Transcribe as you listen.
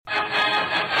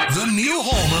The new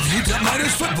home of UTEP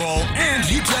Miners football and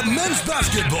UTEP men's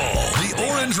basketball. The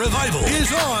Orange Revival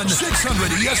is on 600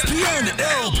 ESPN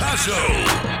El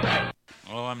Paso.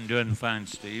 Oh, I'm doing fine,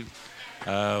 Steve.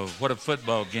 What a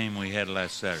football game we had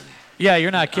last Saturday. Yeah, you're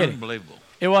not kidding. Unbelievable.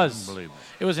 It was. Unbelievable.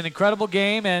 It was an incredible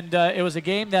game, and it was a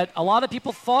game that a lot of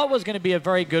people thought was going to be a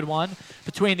very good one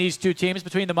between these two teams,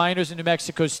 between the Miners and New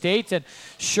Mexico State. And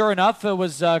sure enough, it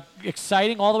was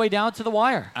exciting all the way down to the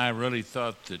wire. I really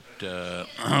thought that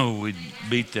we'd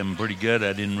beat them pretty good.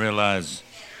 I didn't realize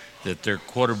that their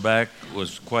quarterback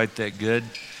was quite that good,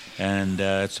 and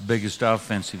it's the biggest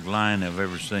offensive line I've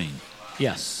ever seen.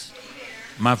 Yes.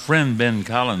 My friend Ben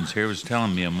Collins here was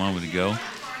telling me a moment ago,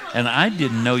 and I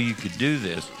didn't know you could do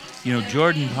this. You know,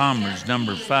 Jordan Palmer's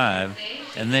number 5,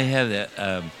 and they had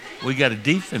we got a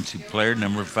defensive player,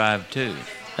 number 5, too.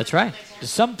 That's right.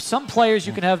 Some players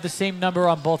you can have the same number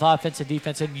on both offense and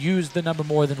defense and use the number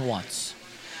more than once.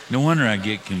 No wonder I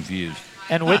get confused.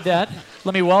 And with that,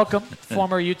 let me welcome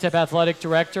former UTEP athletic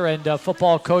director and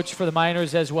football coach for the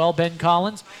Miners as well, Ben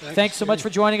Collins. Thanks so much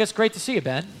for joining us. Great to see you,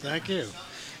 Ben. Thank you.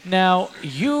 Now,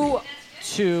 you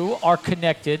two are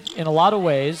connected in a lot of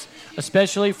ways,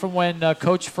 especially from when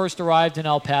Coach first arrived in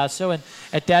El Paso. And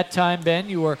at that time, Ben,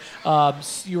 you were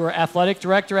athletic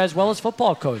director as well as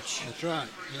football coach. That's right.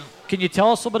 Yeah. Can you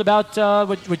tell us a little bit about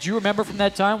what you remember from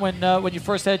that time when you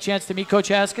first had a chance to meet Coach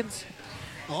Haskins?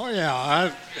 Oh, yeah.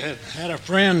 I had a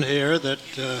friend here that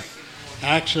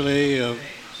actually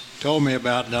told me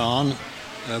about Don,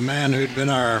 a man who'd been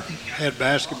our head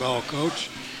basketball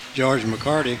coach, George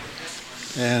McCarty.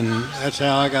 And that's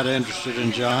how I got interested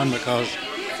in John, because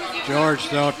George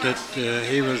thought that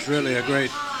he was really a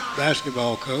great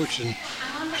basketball coach, and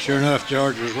sure enough,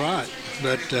 George was right.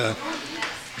 But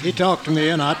he talked to me,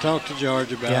 and I talked to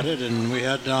George about it, and we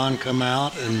had Don come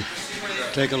out and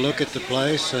take a look at the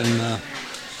place. And,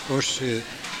 of course,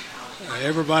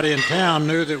 everybody in town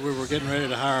knew that we were getting ready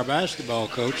to hire a basketball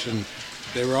coach, and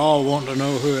they were all wanting to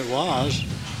know who it was,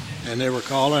 and they were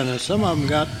calling, and some of them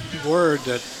got word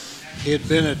that he had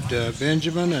been at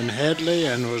Benjamin and Headley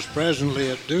and was presently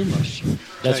at Dumas.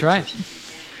 That's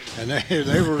Texas. Right. And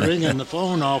they were ringing the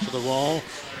phone off of the wall,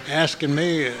 asking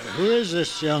me, who is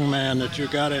this young man that you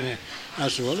got in here? I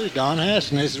said, well, he's Don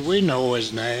Haskins. They said, we know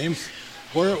his name.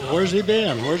 Where's he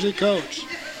been? Where's he coached?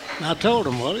 And I told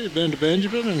them, well, he's been to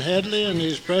Benjamin and Headley, and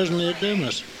he's presently at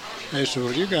Dumas. They said,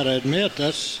 well, you got to admit,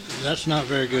 that's not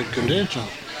very good credential.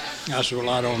 I said, well,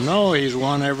 I don't know. He's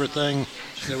won everything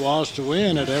there was to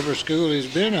win at every school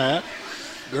he's been at,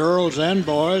 girls and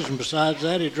boys, and besides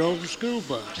that, he drove the school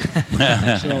bus.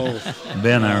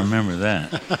 Ben, I remember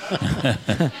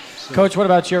that. Coach, what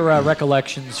about your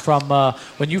recollections from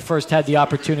when you first had the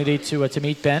opportunity to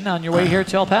meet Ben on your way here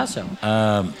to El Paso?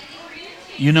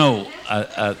 You know,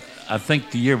 I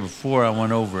think the year before I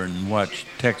went over and watched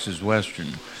Texas Western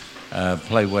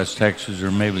play West Texas, or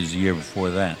maybe it was the year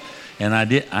before that. And I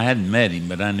hadn't met him,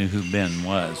 but I knew who Ben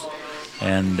was.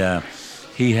 And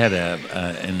he had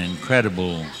an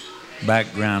incredible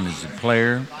background as a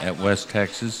player at West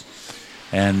Texas.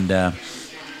 And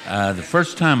the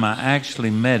first time I actually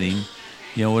met him,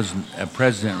 was at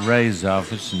President Ray's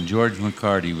office, and George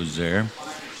McCarty was there.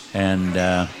 And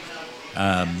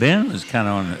Ben was kind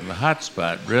of on the hot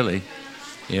spot, really,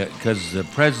 because the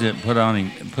president put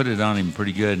it on him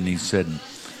pretty good, and he said,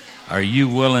 are you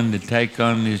willing to take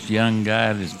on this young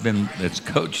guy that's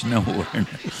coached nowhere?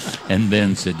 And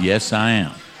Ben said, yes, I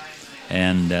am.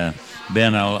 And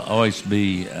Ben, I'll always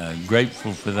be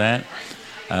grateful for that.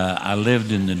 I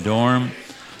lived in the dorm.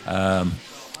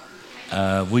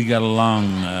 We got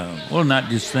along, not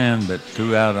just then, but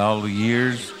throughout all the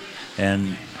years.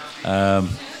 And I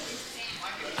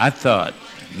thought,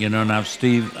 now,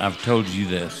 Steve, I've told you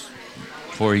this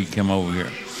before he came over here.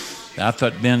 I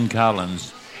thought Ben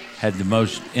Collins had the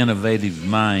most innovative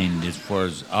mind as far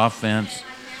as offense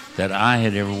that I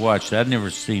had ever watched. I'd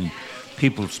never seen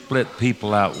people split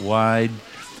people out wide.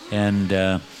 And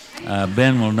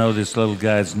Ben will know this little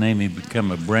guy's name. He became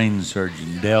a brain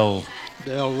surgeon, Dell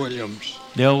Williams.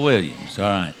 Dell Williams, all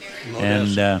right.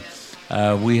 And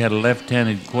we had a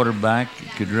left-handed quarterback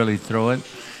that could really throw it.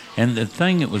 And the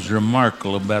thing that was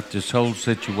remarkable about this whole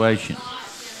situation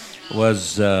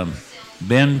was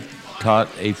Ben taught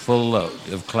a full load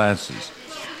of classes.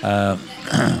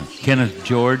 Kenneth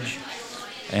George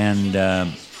and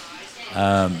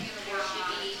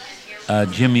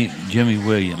Jimmy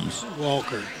Williams.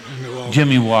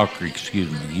 Jimmy Walker, excuse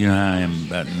me. You know how I am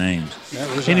about names.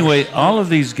 Anyway, all of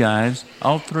these guys,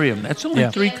 all three of them, that's only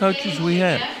three coaches we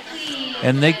had.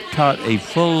 And they taught a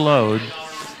full load,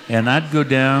 and I'd go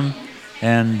down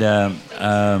and,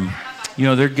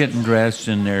 they're getting dressed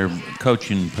in their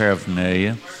coaching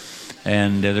paraphernalia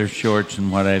and their shorts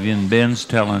and what have you, and Ben's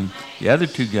telling the other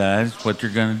two guys what they're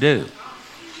going to do.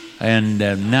 And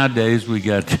nowadays we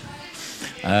got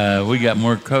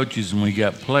more coaches than we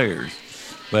got players.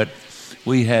 But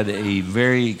we had a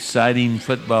very exciting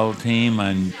football team.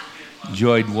 I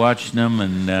enjoyed watching them,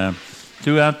 and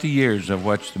throughout the years I've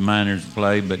watched the Miners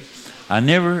play, but I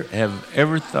never have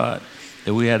ever thought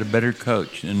that we had a better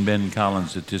coach than Ben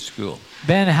Collins at this school.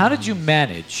 Ben, how did you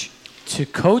manage to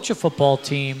coach a football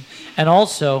team and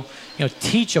also,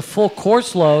 teach a full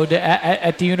course load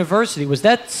at the university? Was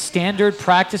that standard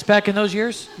practice back in those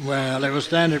years? Well, it was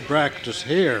standard practice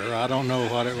here. I don't know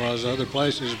what it was other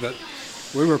places, but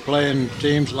we were playing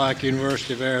teams like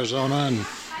University of Arizona and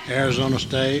Arizona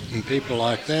State and people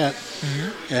like that.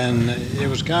 Mm-hmm. And it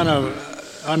was kind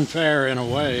of unfair in a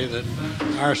way that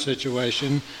our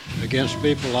situation against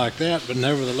people like that, but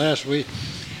nevertheless we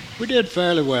did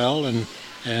fairly well, and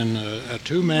a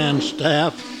two-man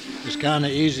staff is kind of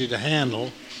easy to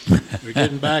handle. We're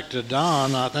getting back to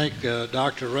Don. I think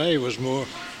Dr. Ray was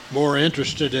more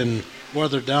interested in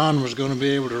whether Don was going to be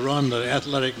able to run the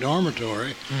athletic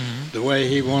dormitory the way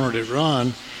he wanted it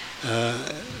run,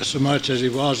 so much as he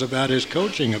was about his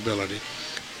coaching ability.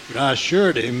 But I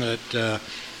assured him that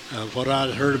what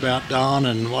I'd heard about Don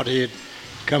and what he had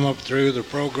come up through the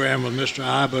program with Mr.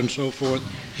 Iba and so forth,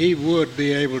 he would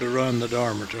be able to run the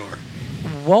dormitory.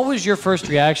 What was your first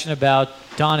reaction about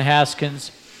Don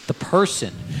Haskins, the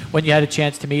person, when you had a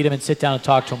chance to meet him and sit down and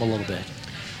talk to him a little bit?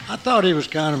 I thought he was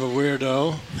kind of a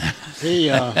weirdo.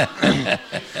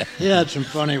 He had some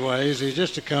funny ways. He's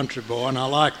just a country boy, and I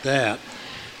liked that.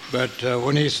 But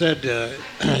when he said,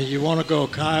 you want to go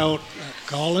coyote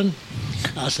calling?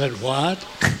 I said, what?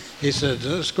 He said,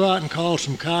 let's go out and call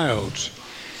some coyotes.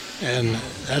 And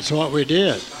that's what we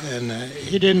did. And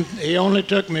he only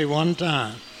took me one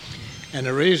time. And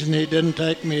the reason he didn't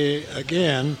take me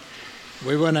again,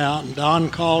 we went out and Don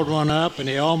called one up and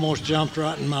he almost jumped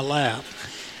right in my lap.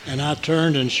 And I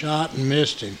turned and shot and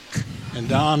missed him. And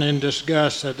Don, in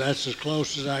disgust, said, that's as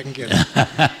close as I can get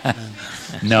him.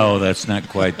 No, that's not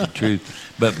quite the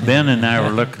truth. But Ben and I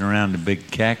were looking around the big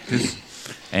cactus,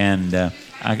 and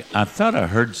I thought I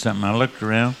heard something. I looked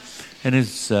around, and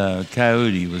his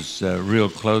coyote was real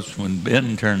close when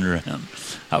Ben turned around.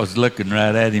 I was looking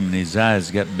right at him, and his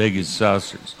eyes got big as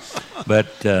saucers.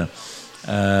 But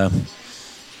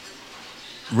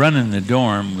running the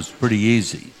dorm was pretty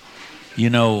easy.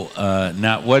 Now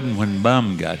it wasn't when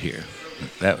Bum got here.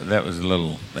 That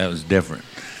was different.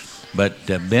 But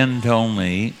Ben told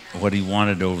me what he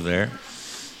wanted over there.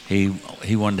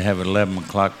 He wanted to have an 11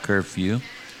 o'clock curfew,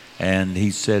 and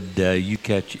he said, you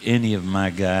catch any of my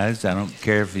guys, I don't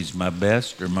care if he's my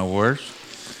best or my worst.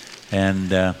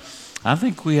 And I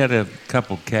think we had a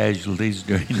couple casualties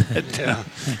during that time.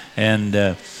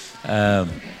 And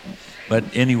but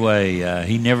anyway,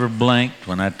 he never blinked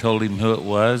when I told him who it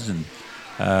was, and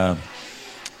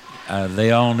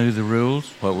they all knew the rules,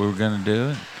 what we were going to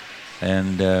do,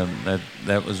 and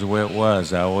that was the way it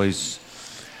was. I always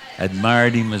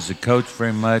admired him as a coach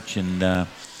very much, and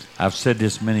I've said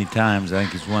this many times, I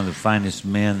think he's one of the finest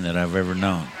men that I've ever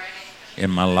known in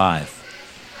my life.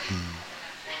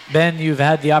 Ben, you've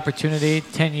had the opportunity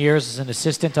 10 years as an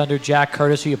assistant under Jack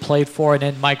Curtis, who you played for, and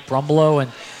then Mike Brumbelow,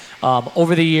 and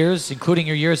over the years, including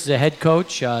your years as a head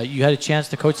coach, you had a chance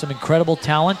to coach some incredible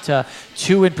talent.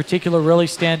 Two in particular really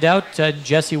stand out,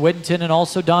 Jesse Whittington and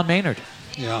also Don Maynard.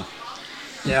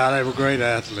 Yeah, they were great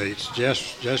athletes.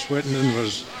 Jess Whittington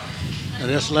was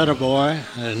this little boy,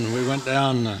 and we went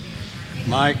down,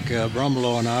 Mike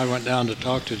Brumbelow and I went down to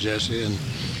talk to Jesse,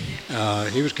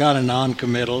 and he was kind of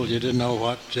non-committal. You didn't know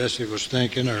what Jesse was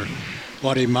thinking or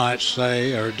what he might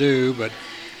say or do, but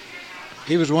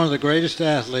he was one of the greatest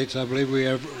athletes I believe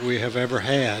we have ever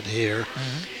had here.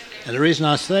 Mm-hmm. And the reason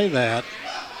I say that,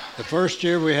 the first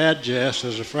year we had Jess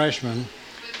as a freshman,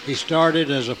 he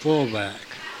started as a fullback.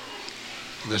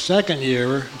 The second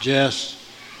year, Jess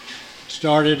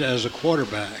started as a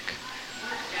quarterback.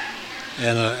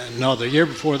 And the year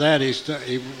before that,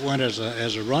 he went as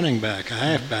a running back, a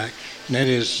halfback. And then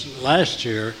his last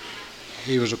year,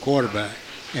 he was a quarterback.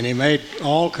 And he made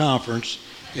all conference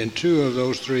in 2 of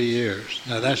those 3 years.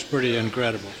 Now that's pretty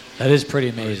incredible. That is pretty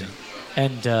amazing.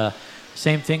 And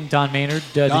same thing, Don Maynard.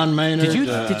 Don Maynard.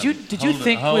 Did you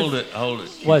think? Hold it.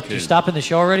 What? You stopping the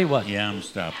show already? What? Yeah, I'm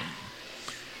stopping.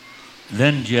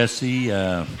 Then Jesse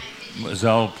was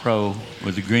all pro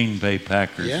with the Green Bay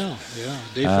Packers. Yeah.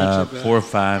 Defensive 4,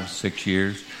 5, 6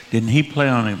 years. Didn't he play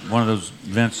on one of those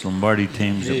Vince Lombardi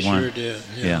teams that won? He sure did.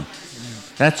 Yeah.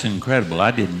 That's incredible.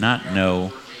 I did not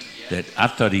know that. I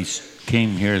thought he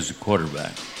came here as a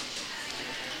quarterback.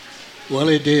 Well,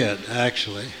 he did,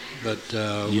 actually. But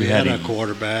we had a him.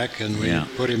 quarterback, and we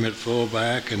put him at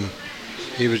fullback, and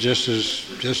he was just as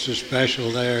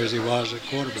special there as he was at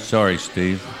quarterback. Sorry,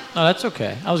 Steve. No, that's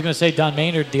okay. I was going to say Don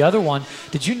Maynard, the other one.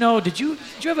 Did you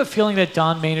have a feeling that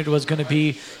Don Maynard was going to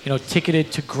be,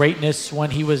 ticketed to greatness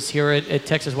when he was here at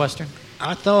Texas Western?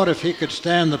 I thought if he could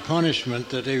stand the punishment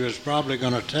that he was probably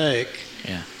going to take,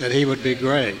 that he would be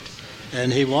great.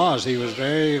 And he was. He was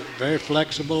very, very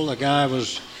flexible. The guy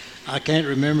was, I can't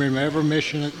remember him ever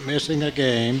missing a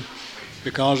game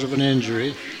because of an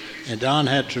injury. And Don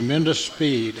had tremendous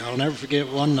speed. I'll never forget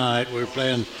one night we were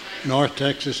playing North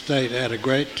Texas State. They had a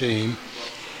great team,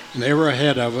 and they were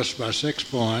ahead of us by 6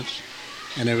 points.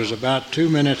 And there was about 2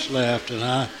 minutes left, and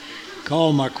I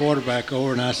called my quarterback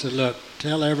over and I said, look,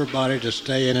 tell everybody to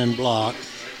stay in and block.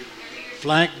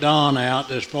 Flank Don out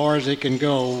as far as he can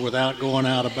go without going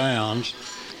out of bounds,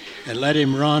 and let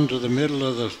him run to the middle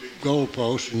of the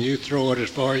goalpost, and you throw it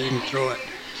as far as you can throw it.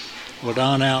 Well,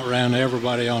 Don outran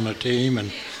everybody on the team,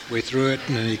 and we threw it,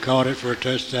 and he caught it for a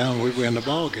touchdown, and we win the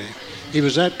ball game. He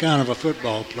was that kind of a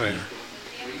football player.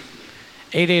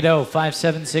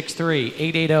 880-5763,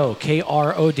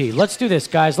 880-KROD. Let's do this,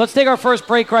 guys. Let's take our first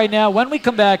break right now. When we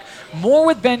come back, more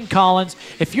with Ben Collins.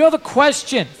 If you have a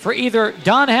question for either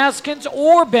Don Haskins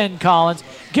or Ben Collins,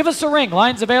 give us a ring.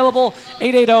 Lines available,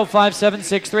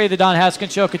 880-5763. The Don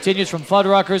Haskins Show continues from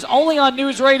Fuddruckers, only on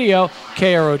News Radio,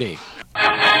 KROD.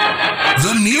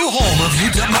 The new home of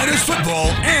UTEP Miners football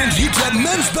and UTEP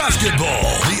men's basketball.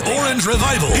 The Orange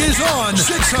Revival is on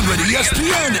 600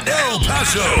 ESPN El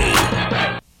Paso.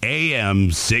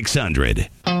 AM 600.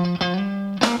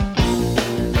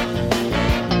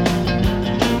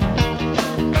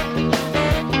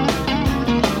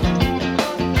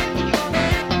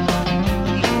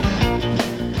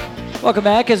 Welcome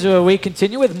back as we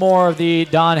continue with more of the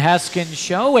Don Haskins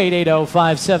Show,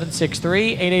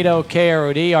 880-5763,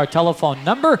 880-KROD, our telephone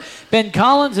number. Ben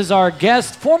Collins is our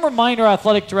guest, former Miner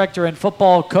athletic director and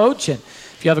football coach. And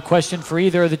if you have a question for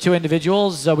either of the two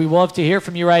individuals, we will love to hear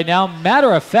from you right now.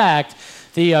 Matter of fact,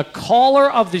 the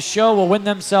caller of the show will win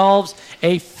themselves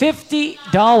a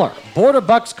 $50 Border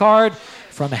Bucks card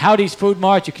from Howdy's Food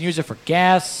Mart. You can use it for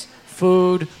gas,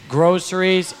 food,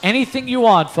 groceries, anything you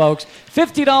want, folks.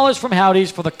 $50 from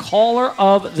Howdy's for the caller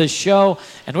of the show.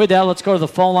 And with that, let's go to the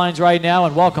phone lines right now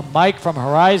and welcome Mike from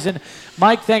Horizon.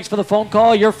 Mike, thanks for the phone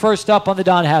call. You're first up on the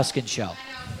Don Haskins Show.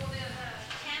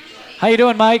 How you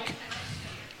doing, Mike?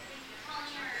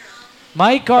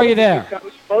 Mike, are you there?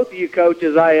 Both of you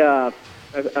coaches, I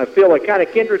feel a kind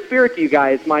of kindred spirit to you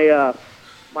guys. My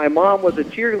mom was a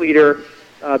cheerleader,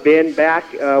 Ben, back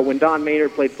when Don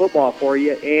Maynard played football for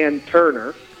you, and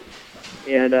Turner.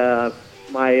 And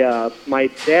my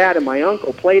dad and my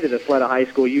uncle played at Athleta High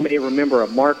School. You may remember a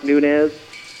Mark Nunez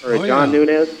or a John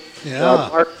Nunez.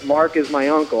 Yeah. Mark is my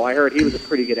uncle. I heard he was a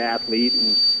pretty good athlete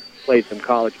and played some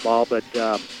college ball. But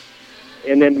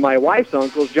and then my wife's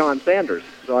uncle is John Sanders.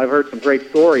 So I've heard some great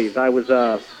stories. I was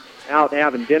out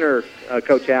having dinner,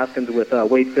 Coach Haskins, with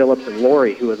Wade Phillips and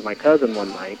Lori, who was my cousin, one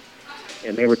night.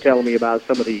 And they were telling me about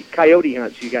some of the coyote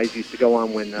hunts you guys used to go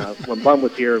on when Bum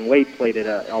was here and Wade played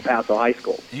at El Paso High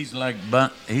School. He's like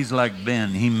Ben.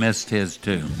 He missed his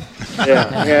too.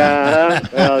 Yeah.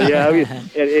 Well, yeah.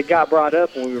 It got brought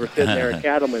up when we were sitting there at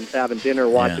Cattleman's having dinner,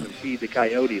 watching them feed the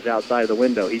coyotes outside the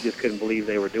window. He just couldn't believe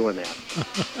they were doing that.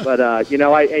 But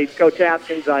Coach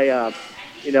Haskins,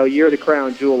 you're the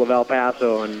crown jewel of El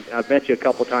Paso, and I've met you a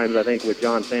couple times, I think, with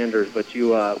John Sanders. But you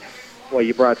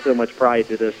brought so much pride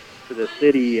to the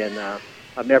city, and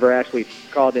I've never actually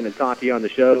called in and talked to you on the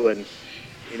show, and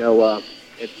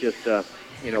it's just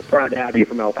proud to have you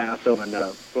from El Paso, and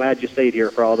glad you stayed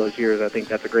here for all those years. I think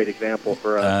that's a great example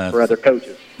for other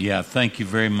coaches. Yeah, thank you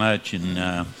very much. And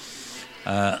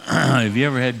have you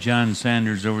ever had John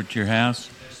Sanders over at your house?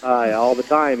 All the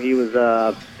time. He was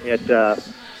at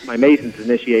my Mason's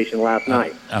initiation last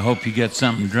night. I hope you get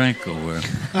something to drink over.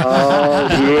 Oh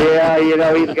yeah,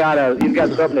 he's got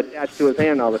something attached to his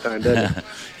hand all the time, doesn't he?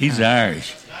 He's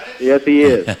Irish. Yes, he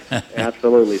is.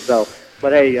 Absolutely. So,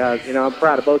 but hey, I'm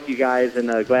proud of both you guys,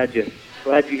 and glad you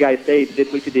guys stayed and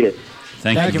did what you did.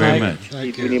 Thank you very Mike.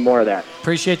 much. We need more of that.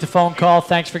 Appreciate the phone call.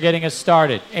 Thanks for getting us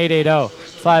started.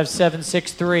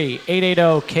 880-5763,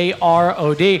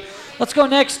 880-KROD. Let's go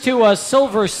next to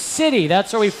Silver City.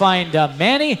 That's where we find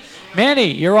Manny.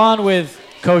 Manny, you're on with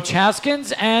Coach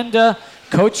Haskins and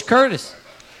Coach Curtis.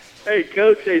 Hey,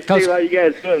 Coach. Hey, Steve, how you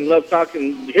guys doing? Love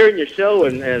hearing your show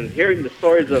and hearing the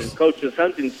stories of Coach's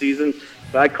hunting season.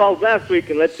 But I called last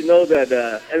week and let you know that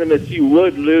NMSU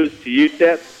would lose to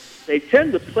UTEP. They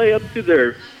tend to play up to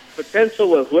their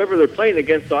potential with whoever they're playing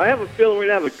against. So I have a feeling we're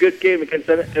going to have a good game against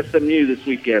SMU this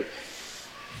weekend.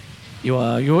 You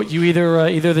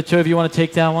either the two of you want to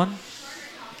take that one?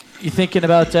 You thinking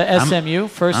about SMU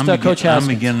first, Coach Haskins? I'm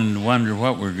beginning to wonder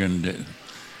what we're going to do.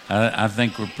 I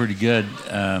think we're pretty good,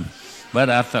 but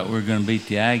I thought we were going to beat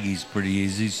the Aggies pretty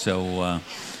easy. So,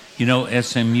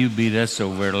 SMU beat us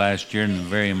over there last year in a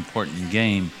very important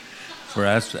game for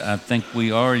us. I think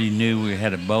we already knew we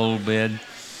had a bowl bid,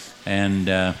 and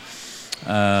I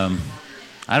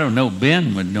don't know.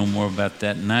 Ben would know more about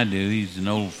that than I do. He's an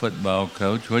old football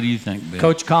coach. What do you think, Ben?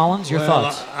 Coach Collins, your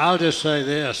thoughts? I'll just say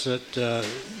this, that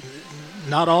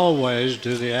not always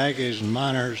do the Aggies and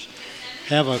Miners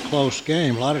have a close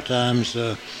game. A lot of times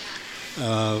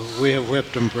we have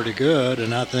whipped them pretty good,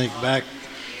 and I think back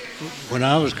when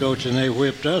I was coaching, they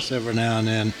whipped us every now and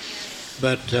then.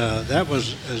 But that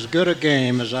was as good a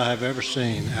game as I have ever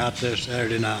seen out there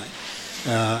Saturday night.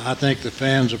 I think the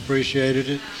fans appreciated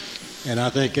it, and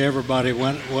I think everybody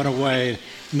went away.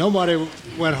 Nobody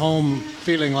went home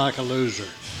feeling like a loser.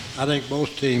 I think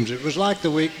both teams, it was like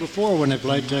the week before when they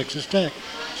played Texas Tech.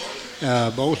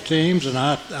 Both teams, and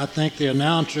I think the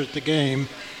announcer at the game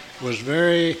was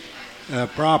very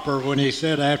proper when he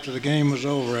said after the game was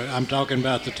over, I'm talking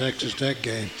about the Texas Tech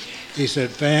game, he said,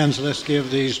 fans, let's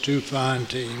give these two fine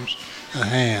teams a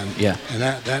hand. Yeah. And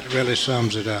that really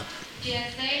sums it up.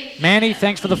 Manny,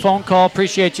 thanks for the phone call.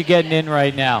 Appreciate you getting in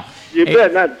right now. You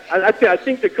bet. I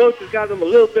think the coach has got them a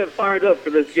little bit fired up for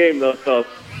this game, though, so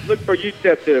look for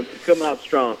UTEP to come out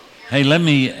strong. Hey, let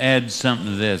me add something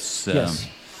to this. Yes.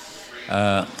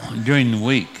 During the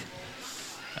week,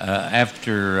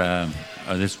 after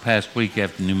this past week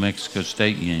after New Mexico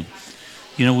State game,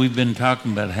 we've been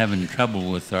talking about having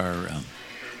trouble with our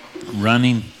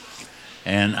running,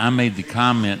 and I made the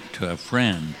comment to a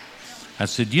friend. I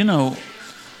said,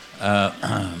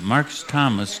 Marcus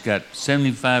Thomas got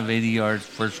 75, 80 yards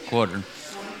first quarter,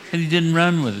 and he didn't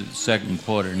run with it the second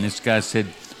quarter. And this guy said,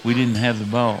 we didn't have the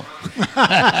ball.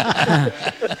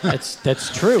 That's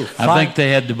true. I think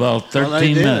they had the ball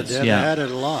 13 minutes. They had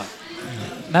it a lot.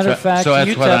 Matter of fact, so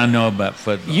that's UTEP, what I know about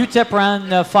football. UTEP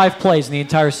ran 5 plays in the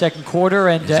entire second quarter,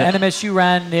 and NMSU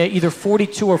ran either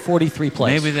 42 or 43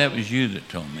 plays. Maybe that was you that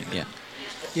told me that. Yeah.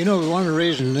 One of the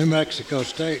reasons New Mexico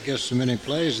State gets so many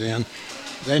plays in,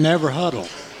 they never huddle.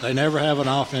 They never have an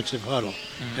offensive huddle.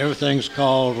 Mm-hmm. Everything's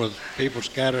called with people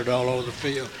scattered all over the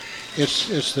field.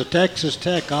 It's the Texas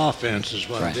Tech offense is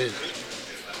what it is.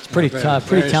 It's pretty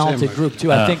talented group,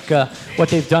 too. I think what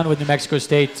they've done with New Mexico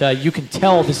State, you can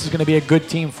tell this is going to be a good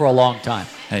team for a long time.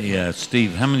 Hey,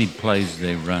 Steve, how many plays do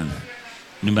they run?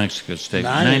 New Mexico State?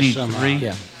 93?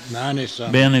 Yeah.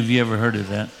 90-something. Ben, have you ever heard of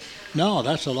that? No,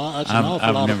 that's a lot. That's an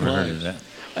awful lot of plays. I've never heard of that.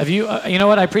 Have you? You know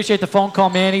what? I appreciate the phone call,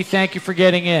 Manny. Thank you for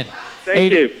getting in.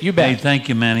 Thank you. You bet. Hey, thank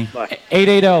you, Manny.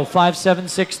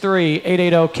 880-5763,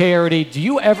 880-KRD. Do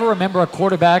you ever remember a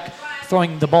quarterback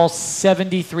throwing the ball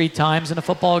 73 times in a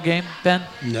football game, Ben?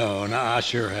 No, I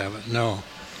sure haven't. No.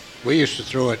 We used to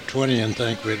throw it 20 and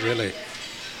think we'd really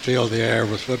fill the air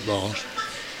with footballs.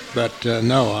 But,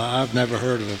 no, I've never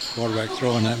heard of a quarterback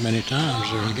throwing that many times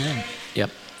during a game. Yep.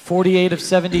 48 of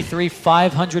 73,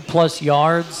 500-plus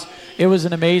yards. It was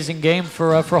an amazing game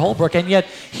for Holbrook, and yet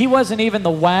he wasn't even the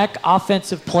WAC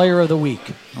Offensive Player of the Week.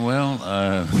 Well,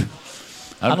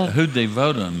 who'd they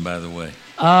vote on, by the way?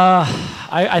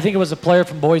 I think it was a player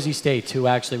from Boise State who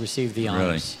actually received the honors.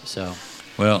 Really? So,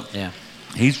 well, yeah,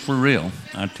 he's for real.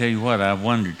 I tell you what, I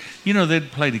wondered.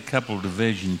 They'd played a couple of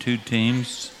Division II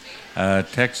teams,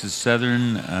 Texas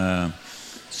Southern,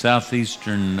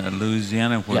 Southeastern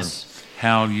Louisiana, where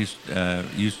Hal used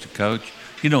to coach.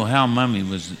 Hal Mumme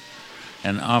was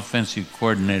an offensive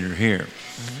coordinator here,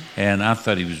 and I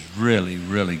thought he was really,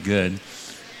 really good.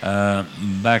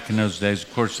 Back in those days,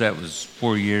 of course, that was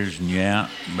 4 years and you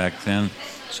out back then,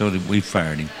 so that we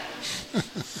fired him.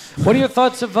 What are your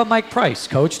thoughts of Mike Price,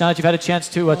 Coach? Now that you've had a chance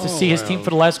to see his team for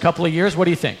the last couple of years, what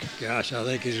do you think? Gosh, I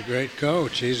think he's a great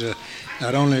coach. He's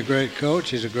not only a great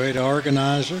coach, he's a great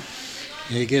organizer.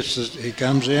 He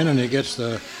comes in and he gets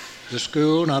the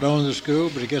school, not only the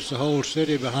school, but he gets the whole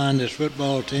city behind his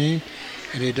football team,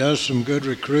 and he does some good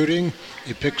recruiting.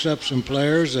 He picks up some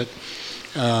players that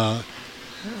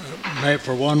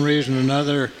for one reason or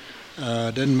another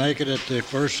didn't make it at the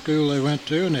first school they went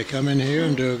to, and they come in here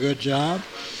and do a good job.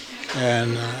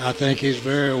 And I think he's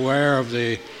very aware of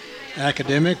the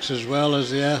academics as well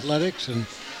as the athletics, and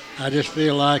I just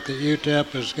feel like that UTEP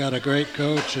has got a great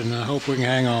coach, and I hope we can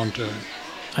hang on to him.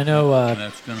 I know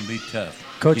that's going to be tough.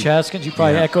 Coach Haskins, you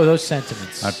probably echo those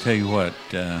sentiments. I'll tell you what,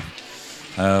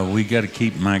 we got to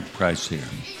keep Mike Price here.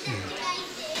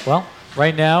 Well,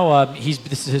 Right now,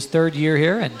 this is his third year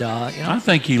here, and I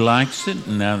think he likes it.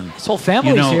 And his whole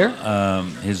family's here.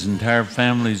 His entire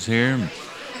family's here. And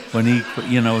when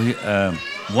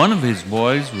one of his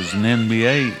boys was an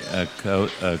NBA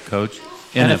coach,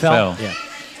 NFL. Yeah.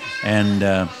 And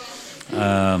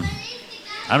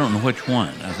I don't know which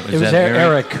one. It was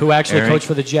Eric, who actually coached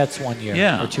for the Jets 1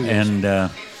 year or 2 years. And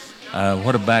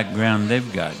what a background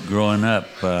they've got growing up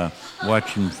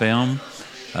watching film.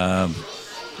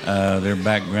 Their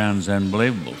background's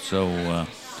unbelievable. So,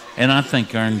 and I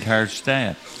think our entire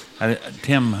staff,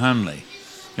 Tim Hunley,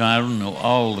 I don't know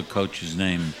all the coaches'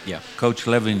 names. Yeah. Coach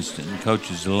Livingston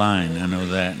coaches the line. I know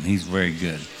that, and he's very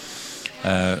good.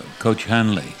 Coach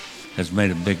Hunley has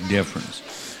made a big difference.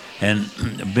 And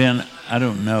Ben, I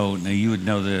don't know. Now you would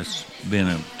know this, being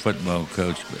a football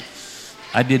coach, but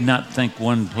I did not think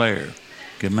one player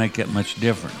could make that much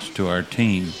difference to our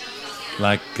team,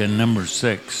 like number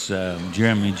 6,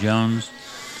 Jeremy Jones.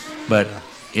 But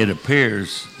it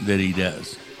appears that he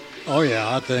does. Oh,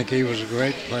 yeah, I think he was a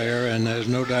great player, and there's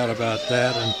no doubt about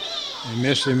that. And I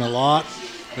miss him a lot.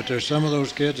 But there's some of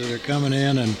those kids that are coming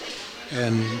in and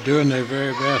doing their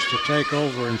very best to take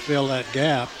over and fill that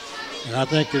gap. And I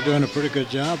think they're doing a pretty good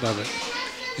job of it.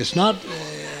 It's not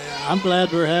I'm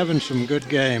glad we're having some good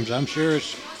games. I'm sure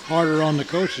it's harder on the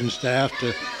coaching staff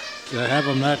to have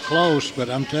them that close, but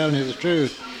I'm telling you the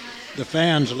truth, the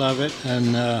fans love it,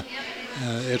 and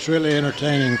it's really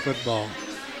entertaining football.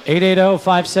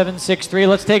 880-5763.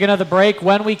 Let's take another break.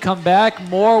 When we come back,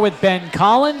 more with Ben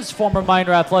Collins, former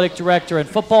Miner athletic director and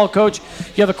football coach.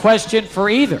 You have a question for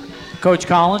either Coach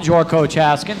Collins or Coach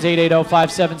Haskins,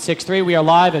 880-5763. We are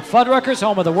live at Fuddruckers,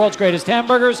 home of the world's greatest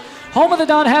hamburgers, home of the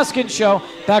Don Haskins Show.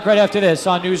 Back right after this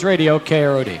on News Radio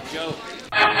KROD.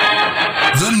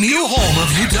 The new home of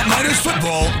UTEP Miners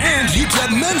football and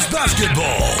UTEP men's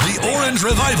basketball. The Orange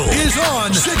Revival is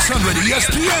on 600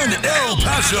 ESPN El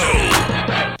Paso.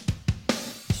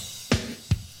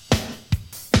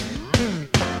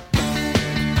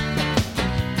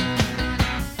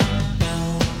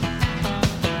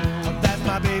 That's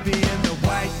my baby in the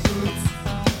white boots.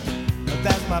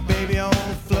 That's my baby on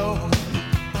the floor.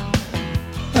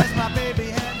 That's my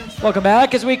baby having... Welcome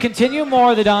back as we continue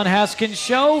more of the Don Haskins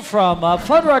Show from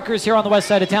Fuddruckers here on the west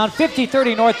side of town,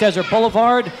 5030 North Desert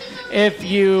Boulevard. If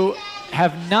you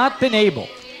have not been able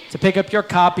to pick up your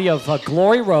copy of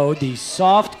Glory Road, the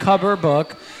soft cover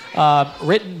book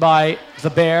written by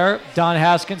the Bear, Don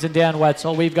Haskins, and Dan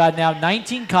Wetzel, we've got now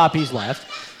 19 copies left.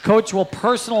 Coach will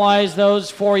personalize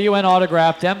those for you and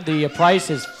autograph them. The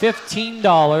price is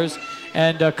 $15.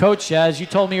 And Coach, as you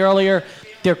told me earlier,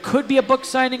 there could be a book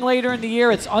signing later in the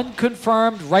year. It's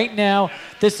unconfirmed right now.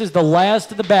 This is the last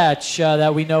of the batch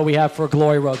that we know we have for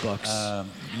Glory Road books.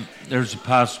 There's a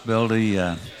possibility.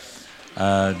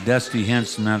 Dusty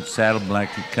Henson out at Saddle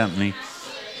Blanket Company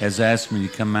has asked me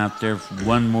to come out there for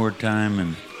one more time,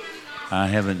 and I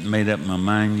haven't made up my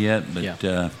mind yet,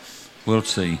 but we'll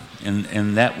see.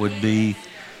 And that would be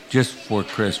just before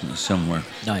Christmas somewhere.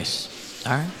 Nice.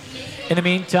 All right. In the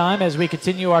meantime, as we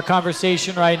continue our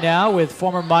conversation right now with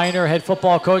former Miner head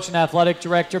football coach and athletic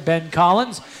director Ben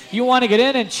Collins, you want to get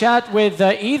in and chat with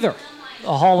either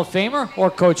a Hall of Famer or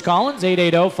Coach Collins,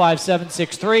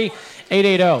 880-5763,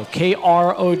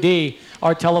 880-KROD,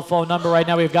 our telephone number right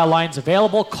now. We've got lines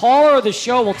available. Caller of the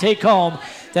show will take home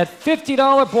that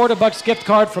 $50 Border Bucks gift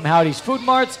card from Howdy's Food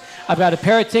Marts. I've got a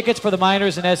pair of tickets for the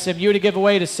Miners and SMU to give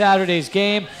away to Saturday's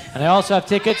game, and I also have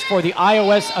tickets for the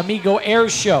iOS Amigo Air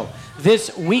Show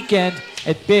this weekend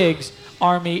at Biggs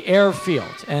Army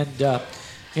Airfield. And,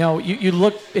 you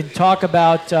look and talk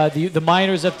about the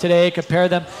Miners of today, compare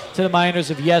them to the Miners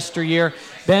of yesteryear.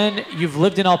 Ben, you've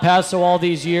lived in El Paso all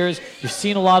these years. You've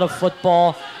seen a lot of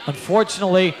football.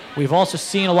 Unfortunately, we've also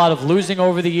seen a lot of losing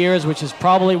over the years, which is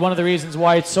probably one of the reasons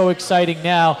why it's so exciting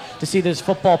now to see this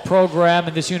football program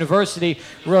and this university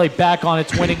really back on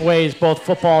its winning ways, both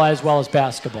football as well as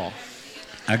basketball.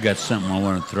 I got something I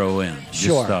want to throw in.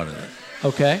 Sure. Just thought of it.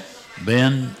 Okay.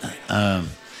 Ben,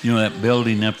 you know that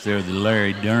building up there, the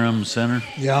Larry Durham Center?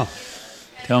 Yeah.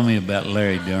 Tell me about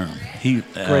Larry Durham.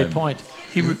 Great point.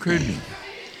 He recruited him.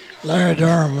 Larry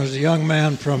Durham was a young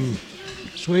man from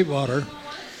Sweetwater,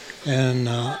 and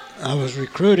I was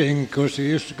recruiting. Of course, he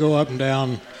used to go up and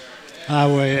down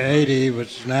Highway 80,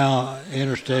 which is now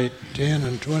Interstate 10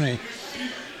 and 20,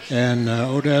 and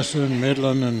Odessa and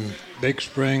Midland and Big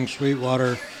Spring,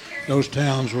 Sweetwater, those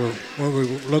towns were where we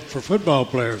looked for football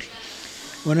players.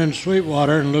 Went into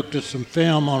Sweetwater and looked at some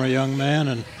film on a young man,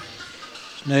 and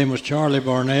his name was Charlie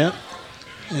Barnett,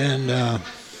 and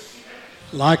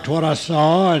liked what I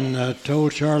saw and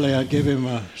told Charlie I'd give him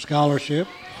a scholarship.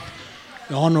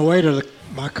 On the way to the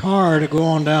my car to go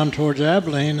on down towards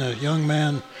Abilene, a young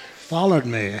man followed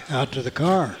me out to the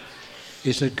car.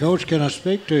 He said, "Coach, can I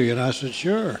speak to you?" And I said,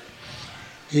 "Sure."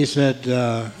 He said,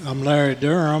 "I'm Larry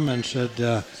Durham," and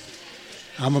said,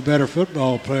 "I'm a better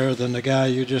football player than the guy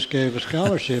you just gave a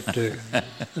scholarship to."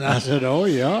 And I said, "Oh,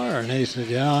 you are?" And he said,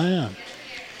 "Yeah, I am."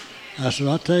 I said,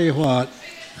 "I'll tell you what,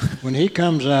 when he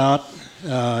comes out,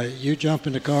 you jump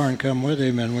in the car and come with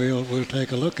him, and we'll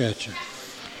take a look at you."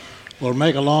 Well, to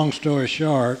make a long story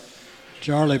short,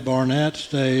 Charlie Barnett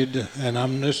stayed,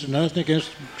 and this is nothing against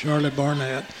Charlie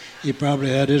Barnett. He probably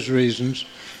had his reasons,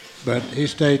 but he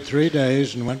stayed 3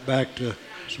 days and went back to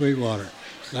Sweetwater.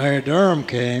 Larry Durham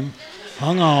came,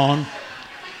 hung on,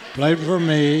 played for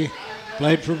me,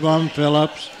 played for Bum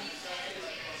Phillips,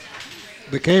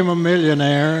 became a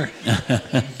millionaire,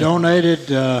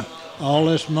 donated all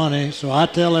this money. So I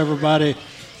tell everybody,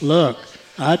 look,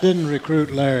 I didn't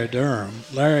recruit Larry Durham.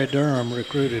 Larry Durham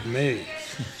recruited me,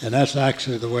 and that's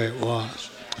actually the way it was.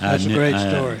 That's a great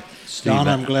story. Steve, Don,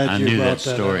 I'm glad you brought that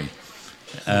story.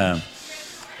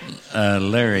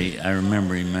 Larry, I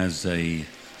remember him as a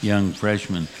young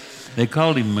freshman. They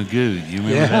called him Magoo. You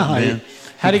remember that, Ben?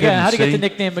 How do you get the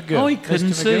nickname Magoo? Oh, he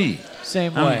couldn't see.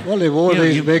 Same way. Well, he wore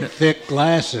these big, thick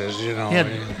glasses, you know. Yeah,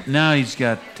 now he's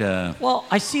got. Well,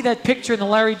 I see that picture in the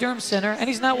Larry Durham Center, and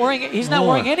he's not wearing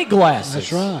any glasses.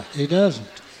 That's right. He doesn't.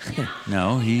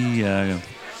 No, he.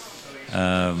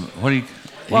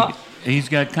 He's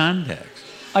got contacts.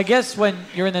 I guess when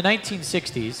you're in the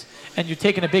 1960s and you're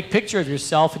taking a big picture of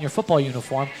yourself in your football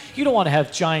uniform, you don't want to have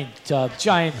giant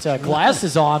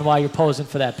glasses on while you're posing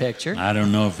for that picture. I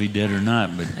don't know if he did or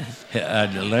not, but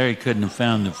Larry couldn't have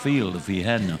found the field if he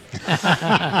had no.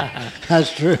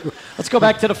 That's true. Let's go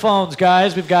back to the phones,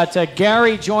 guys. We've got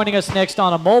Gary joining us next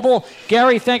on a mobile.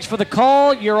 Gary, thanks for the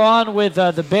call. You're on with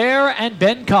the Bear and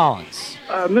Ben Collins.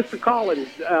 Mr. Collins,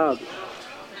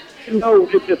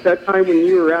 at that time when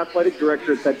you were athletic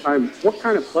director at that time, what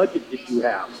kind of budget did you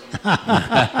have?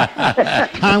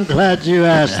 I'm glad you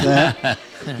asked that.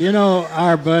 You know,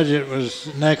 our budget was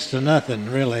next to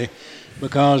nothing, really,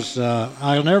 because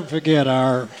I'll never forget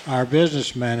our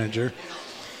business manager,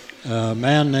 a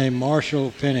man named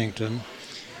Marshall Pennington,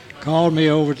 called me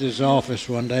over to his office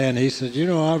one day, and he said, "You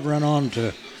know, I've run on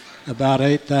to about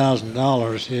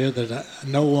 $8,000 here that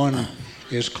no one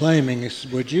is claiming." He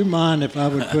said, "Would you mind if I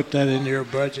would put that in your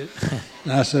budget?"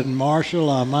 And I said, "Marshall,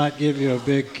 I might give you a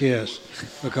big kiss,"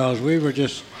 because we were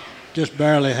just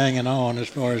barely hanging on as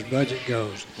far as budget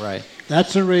goes. Right.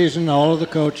 That's the reason all of the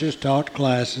coaches taught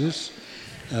classes,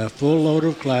 a full load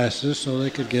of classes, so they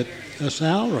could get a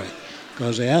salary,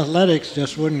 because the athletics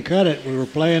just wouldn't cut it. We were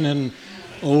playing in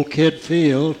Old Kid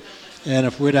Field, and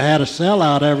if we'd have had a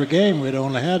sellout every game, we'd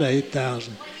only had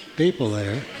 8,000 people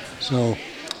there. So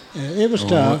it was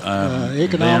tough.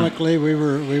 Economically, we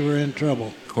were in trouble.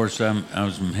 Of course, I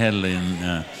was from Headley,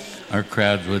 and our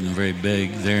crowds wasn't very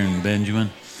big there in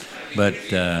Benjamin. But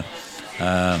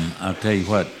I'll tell you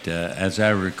what, as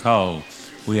I recall,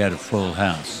 we had a full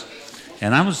house.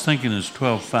 And I was thinking it was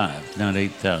 12,500, not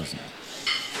 8,000.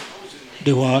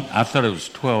 Do what? I thought it was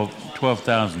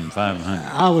 12,500.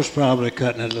 I was probably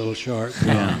cutting it a little short.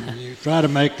 Yeah. You try to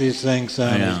make these things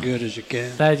sound as good as you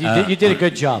can. You did a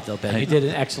good job, though, Ben. You did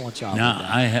an excellent job. Now,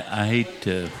 I hate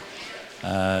to.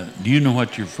 Do you know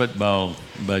what your football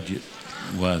budget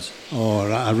was? Oh,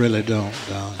 I really don't,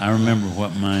 Don. I remember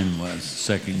what mine was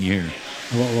second year.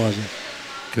 What was it?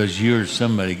 Because you or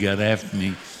somebody got after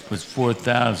me. It was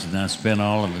 $4,000. I spent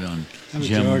all of it on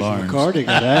Jim George Barnes. McCarty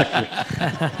got after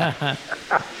it.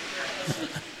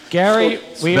 Gary,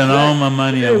 we spent all my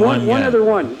money on one guy. One other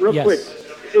one, real quick.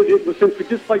 It was since we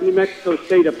just played New Mexico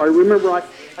State. If I remember, I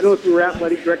don't know if you were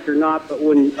athletic director or not, but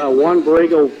when Juan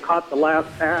Borrego caught the last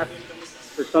pass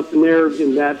or something there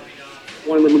in that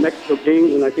one of the New Mexico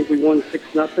games, and I think we won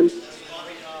 6-0.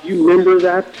 You remember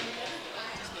that?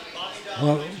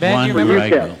 Well, Ben, you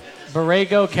remember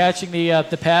Borrego catching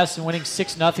the pass and winning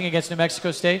 6-0 against New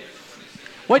Mexico State?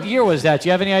 What year was that? Do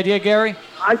you have any idea, Gary?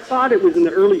 I thought it was in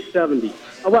the early 70s.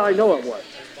 Oh, well, I know it was,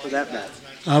 for that matter.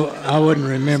 I wouldn't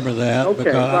remember that. Okay,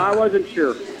 because well, I wasn't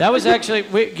sure. That was actually,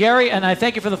 Gary, and I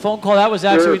thank you for the phone call. That was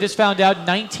actually, we just found out,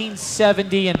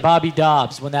 1970 and Bobby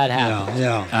Dobbs when that happened.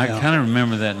 Yeah. I kind of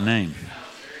remember that name.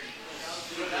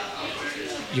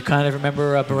 You kind of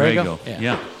remember Borrego?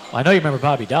 Yeah. Well, I know you remember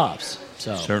Bobby Dobbs.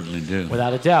 So certainly do.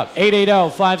 Without a doubt.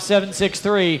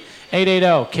 880-5763,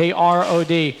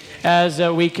 880-KROD. As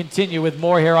we continue with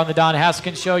more here on the Don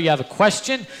Haskins Show, you have a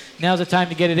question, now's the time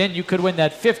to get it in. You could win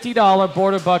that $50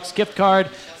 Border Bucks gift card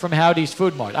from Howdy's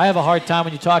Food Mart. I have a hard time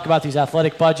when you talk about these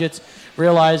athletic budgets,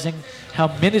 realizing how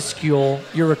minuscule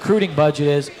your recruiting budget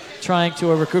is, trying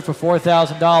to recruit for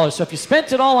 $4,000. So if you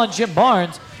spent it all on Jim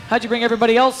Barnes, how'd you bring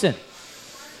everybody else in?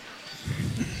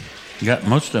 Got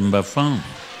most of them by phone.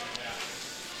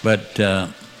 But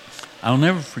I'll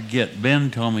never forget, Ben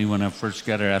told me when I first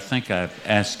got here, I think I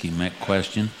asked him that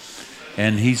question,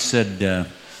 and he said,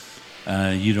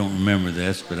 you don't remember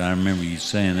this, but I remember you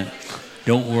saying it,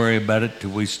 don't worry about it till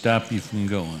we stop you from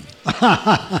going.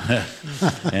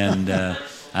 And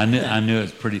I knew it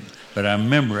was pretty, but I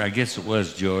remember, I guess it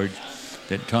was George,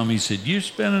 that told me, he said, you're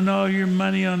spending all your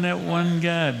money on that one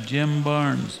guy, Jim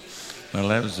Barnes. Well,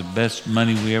 that was the best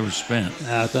money we ever spent.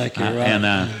 I think you're right.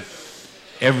 And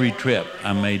every trip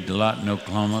I made to Lawton,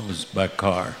 Oklahoma was by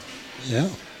car. Yeah.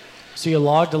 So you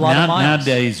logged a lot of miles.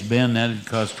 Nowadays, Ben, that'd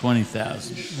cost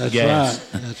 $20,000. That's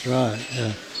gas. right. That's right.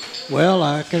 Yeah. Well,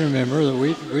 I can remember that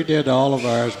we did all of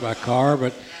ours by car,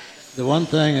 but the one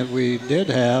thing that we did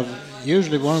have,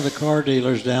 usually one of the car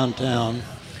dealers downtown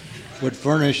would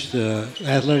furnish the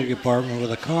athletic department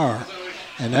with a car,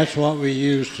 and that's what we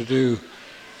used to do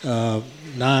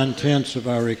 9/10 of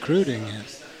our recruiting in,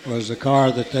 was the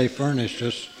car that they furnished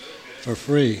us for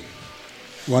free,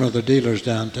 one of the dealers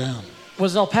downtown.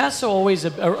 Was El Paso always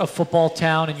a football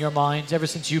town in your minds ever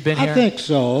since you've been here? I think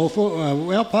so.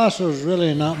 El Paso is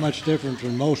really not much different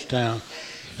from most towns.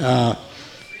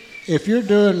 If you're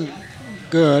doing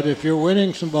good, if you're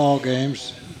winning some ball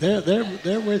games, they're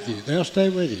with you. They'll stay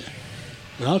with you.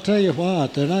 But I'll tell you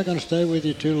what, they're not going to stay with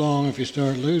you too long if you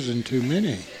start losing too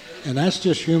many. And that's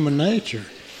just human nature.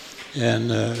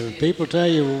 And people tell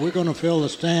you, well, we're going to fill the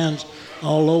stands,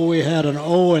 although we had an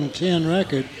 0-10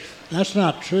 record. That's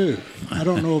not true. I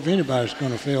don't know if anybody's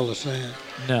going to fill the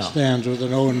stands with an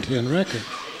 0-10 record.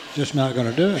 Just not going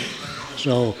to do it.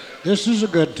 So this is a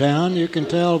good town. You can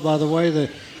tell by the way that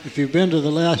if you've been to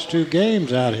the last two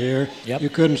games out here, you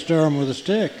couldn't stir them with a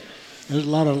stick. There's a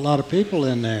lot of people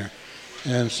in there.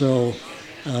 And so,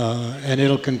 and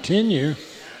it'll continue.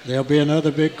 There'll be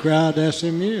another big crowd at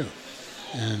SMU.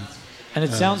 And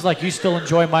it sounds like you still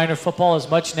enjoy minor football as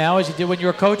much now as you did when you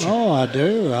were coaching. Oh, I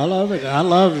do. I love it. I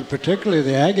love particularly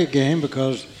the Aggie game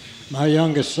because my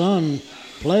youngest son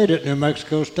played at New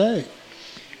Mexico State.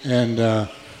 And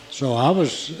so I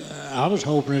was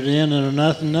hoping it in a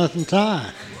nothing tie.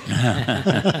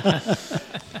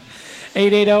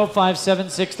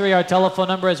 880-5763, our telephone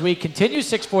number as we continue.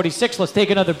 646. Let's take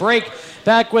another break.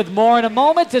 Back with more in a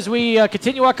moment as we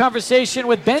continue our conversation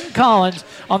with Ben Collins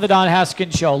on the Don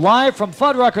Haskins Show. Live from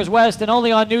Fuddruckers West and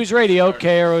only on News Radio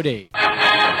KROD.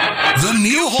 The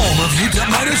new home of UTEP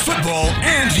Miners football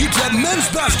and UTEP men's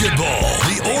basketball.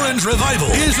 The Orange Revival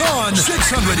is on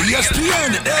 600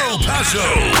 ESPN El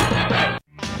Paso.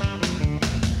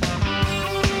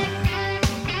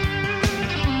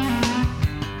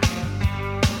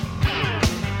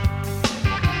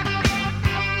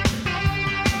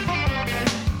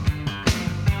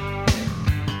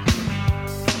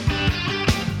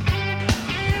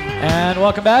 And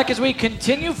welcome back as we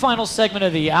continue. Final segment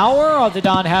of the hour of the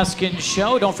Don Haskins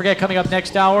Show. Don't forget, coming up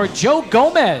next hour, Joe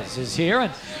Gomez is here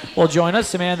and will join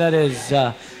us, a man that is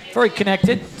very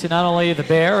connected to not only the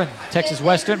Bear and Texas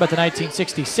Western, but the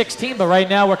 1966 team. But right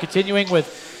now we're continuing with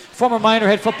former Miner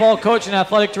head football coach and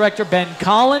athletic director Ben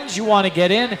Collins. You want to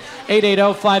get in,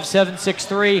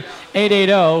 880-5763,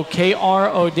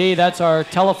 880-KROD. That's our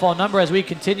telephone number as we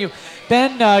continue.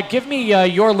 Ben, give me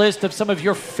your list of some of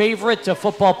your favorite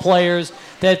football players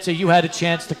that you had a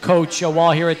chance to coach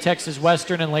while here at Texas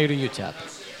Western and later UTEP.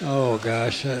 Oh,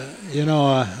 gosh.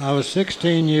 I was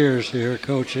 16 years here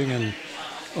coaching, and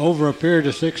over a period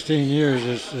of 16 years,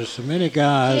 there's so many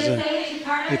guys. And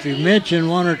if you mention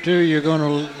one or two, you're going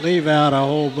to leave out a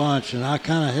whole bunch, and I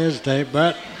kind of hesitate.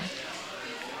 But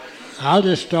I'll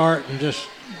just start and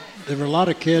there were a lot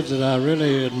of kids that I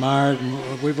really admired,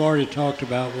 and we've already talked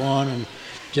about one, and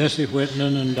Jesse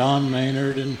Whitman and Don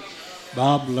Maynard and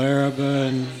Bob Larraba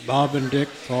and Bob and Dick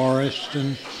Forrest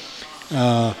and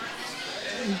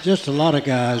just a lot of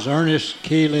guys. Ernest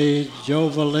Keeley, Joe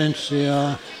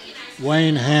Valencia,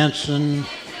 Wayne Hansen.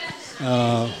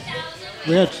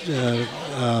 We had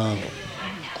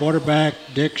quarterback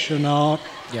Dick Chenault.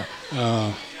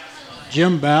 Yeah.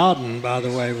 Jim Bowden, by the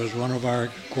way, was one of our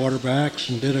quarterbacks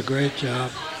and did a great job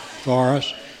for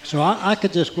us. So I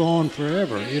could just go on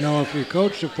forever. If you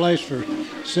coach a place for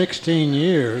 16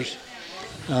 years,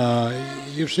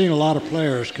 you've seen a lot of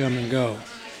players come and go.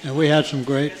 And we had some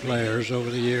great players over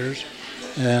the years.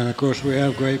 And, of course, we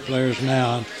have great players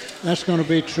now. And that's going to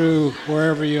be true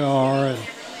wherever you are and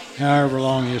however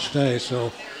long you stay.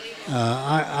 So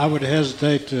I would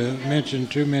hesitate to mention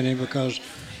too many because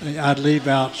I'd leave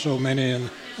out so many, and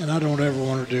I don't ever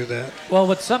want to do that. Well,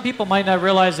 what some people might not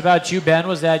realize about you, Ben,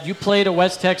 was that you played at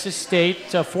West Texas State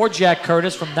for Jack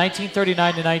Curtis from 1939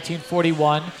 to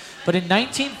 1941. But in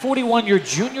 1941, your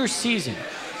junior season,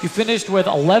 you finished with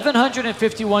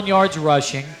 1,151 yards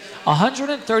rushing,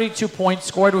 132 points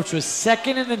scored, which was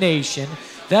second in the nation.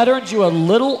 That earned you a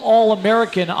Little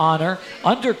All-American honor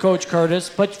under Coach Curtis.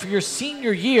 But for your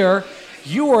senior year,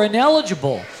 you were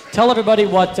ineligible. Tell everybody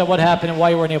what happened and why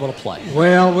you weren't able to play.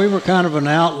 Well, we were kind of an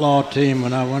outlaw team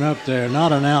when I went up there.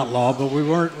 Not an outlaw, but we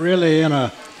weren't really in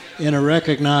a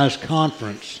recognized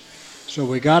conference. So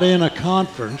we got in a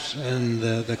conference, and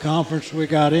the conference we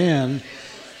got in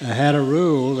had a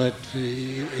rule that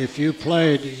if you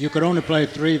played, you could only play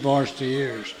 3 varsity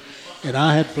years. And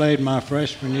I had played my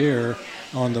freshman year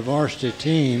on the varsity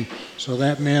team, so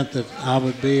that meant that I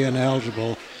would be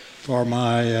ineligible for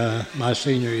my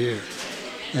senior year.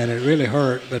 And it really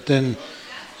hurt. But then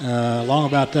along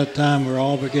about that time, we were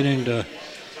all beginning to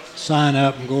sign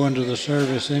up and go into the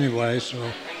service anyway,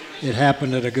 so it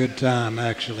happened at a good time,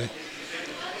 actually.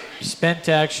 You spent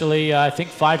actually, I think,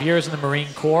 5 years in the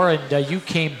Marine Corps, and you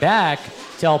came back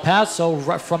to El Paso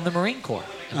from the Marine Corps.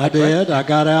 I did. I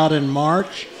got out in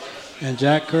March, and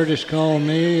Jack Curtis called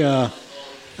me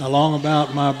along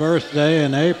about my birthday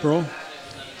in April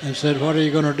and said, "What are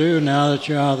you going to do now that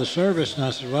you're out of the service?" And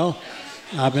I said, "Well,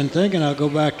 I've been thinking I'll go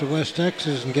back to West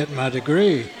Texas and get my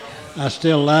degree. I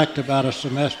still lacked about a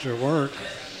semester of work."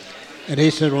 And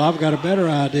he said, "Well, I've got a better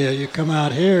idea. You come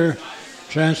out here,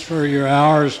 transfer your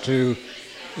hours to,"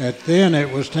 then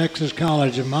it was Texas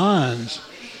College of Mines,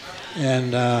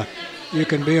 and you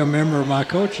can be a member of my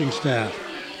coaching staff.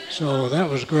 So that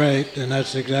was great, and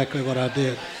that's exactly what I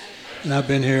did. And I've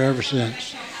been here ever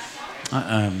since.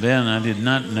 Ben, I did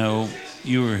not know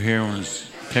you were here when it was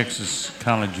Texas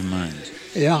College of Mines.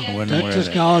 Yeah, Texas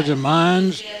College of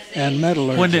Mines and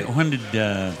Metallurgy. When did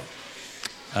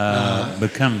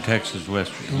become Texas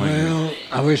Western? Well,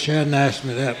 I wish you hadn't asked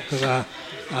me that because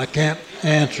I can't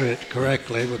answer it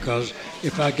correctly, because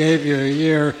if I gave you a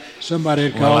year, somebody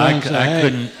would call in and say,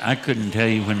 "Hey." I couldn't tell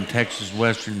you when Texas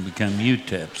Western became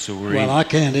UTEP. So I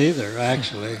can't either,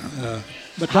 actually.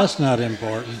 But that's not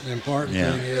important. The important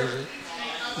thing is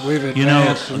that we've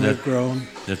advanced and we've grown.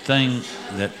 The thing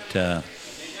that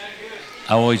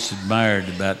I always admired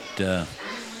about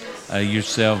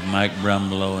yourself, Mike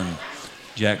Brumlow, and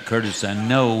Jack Curtis, I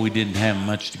know we didn't have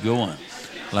much to go on.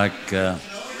 Like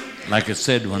I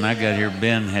said, when I got here,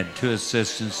 Ben had 2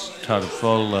 assistants, taught a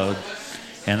full load,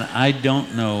 and I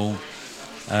don't know.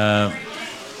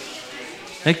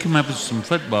 They come up with some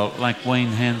football like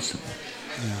Wayne Hansen.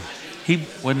 Yeah.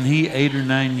 Wasn't he 8 or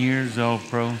 9 years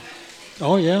All-Pro?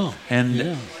 Oh yeah.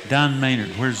 And Don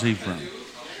Maynard, where's he from?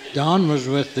 Don was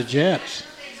with the Jets.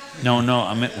 No,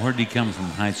 I meant where'd he come from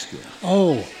high school?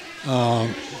 Oh,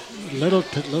 little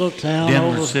town.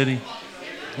 Denver City.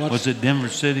 Was it Denver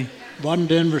City? Wasn't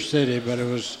Denver City, but it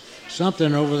was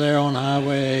something over there on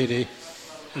Highway 80,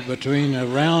 between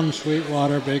around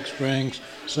Sweetwater, Big Springs,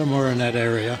 somewhere in that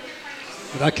area.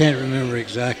 But I can't remember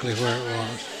exactly where it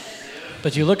was.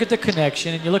 But you look at the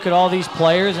connection, and you look at all these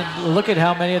players, and look at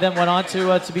how many of them went on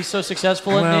to be so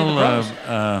successful in the pros.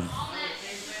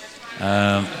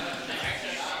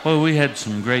 Well, we had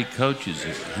some great coaches,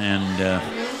 and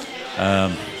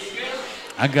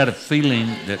I got a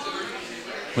feeling that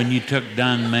when you took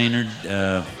Don Maynard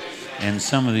and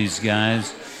some of these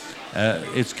guys,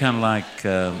 it's kind of like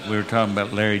we were talking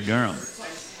about Larry Durham.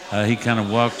 He kind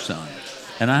of walks on it.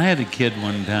 And I had a kid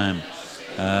one time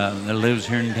that lives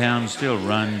here in town still,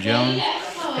 Ron Jones.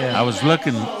 Yeah. I was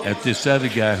looking at this other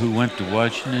guy who went to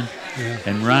Washington,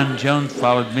 and Ron Jones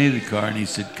followed me to the car, and he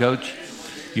said, "Coach,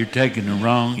 you're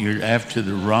after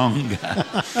the wrong guy."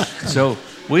 So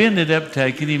we ended up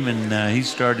taking him, and he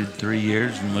started 3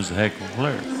 years and was a heck of a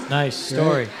player. Nice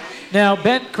story. Now,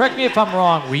 Ben, correct me if I'm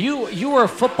wrong. You were a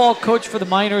football coach for the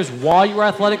Miners while you were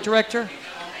athletic director?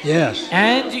 Yes.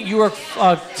 And you were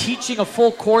teaching a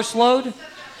full course load?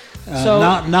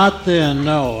 Not then,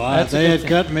 no. They had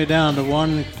cut me down to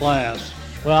 1 class.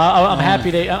 Well, I'm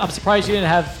happy I'm surprised you didn't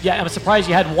have. Yeah, I'm surprised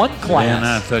you had 1 class. Man,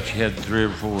 I thought you had 3 or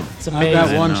 4. It's amazing.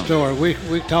 I've got one story.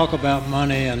 We talk about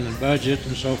money and the budget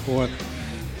and so forth.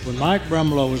 When Mike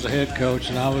Brumlow was the head coach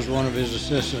and I was one of his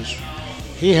assistants,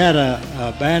 he had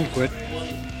a banquet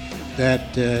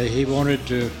that he wanted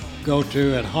to go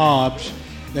to at Hobbs.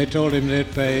 They told him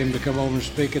they'd pay him to come over and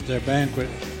speak at their banquet.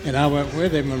 and I went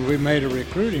with him, and we made a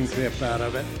recruiting trip out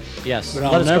of it. Yes. But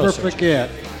I'll never forget.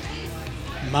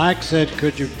 Mike said,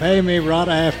 "Could you pay me right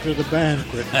after the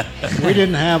banquet?" We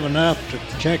didn't have enough to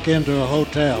check into a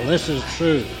hotel. This is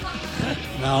true.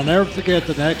 And I'll never forget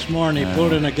the next morning he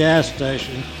pulled in a gas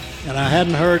station, and I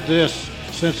hadn't heard this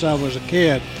since I was a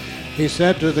kid. He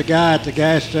said to the guy at the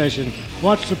gas station,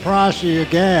 "What's the price of your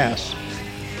gas?"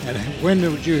 And when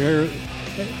did you hear?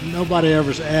 Nobody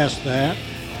ever asked that,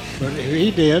 but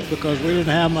he did because we didn't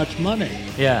have much money.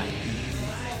 Yeah.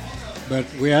 But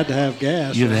we had to have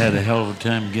gas. You'd have had a hell of a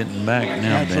time getting back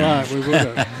now, Ben. That's right, we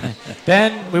would have.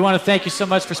 Ben, we want to thank you so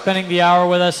much for spending the hour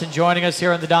with us and joining us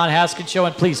here on the Don Haskins Show,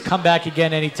 and please come back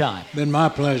again anytime. Been my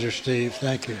pleasure, Steve.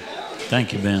 Thank you.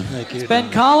 Thank you, Ben. Thank you. Ben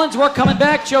Collins, we're coming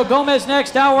back. Joe Gomez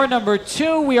next, hour number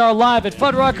 2. We are live at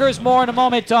Fuddruckers. More in a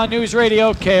moment on News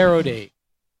Radio KROD.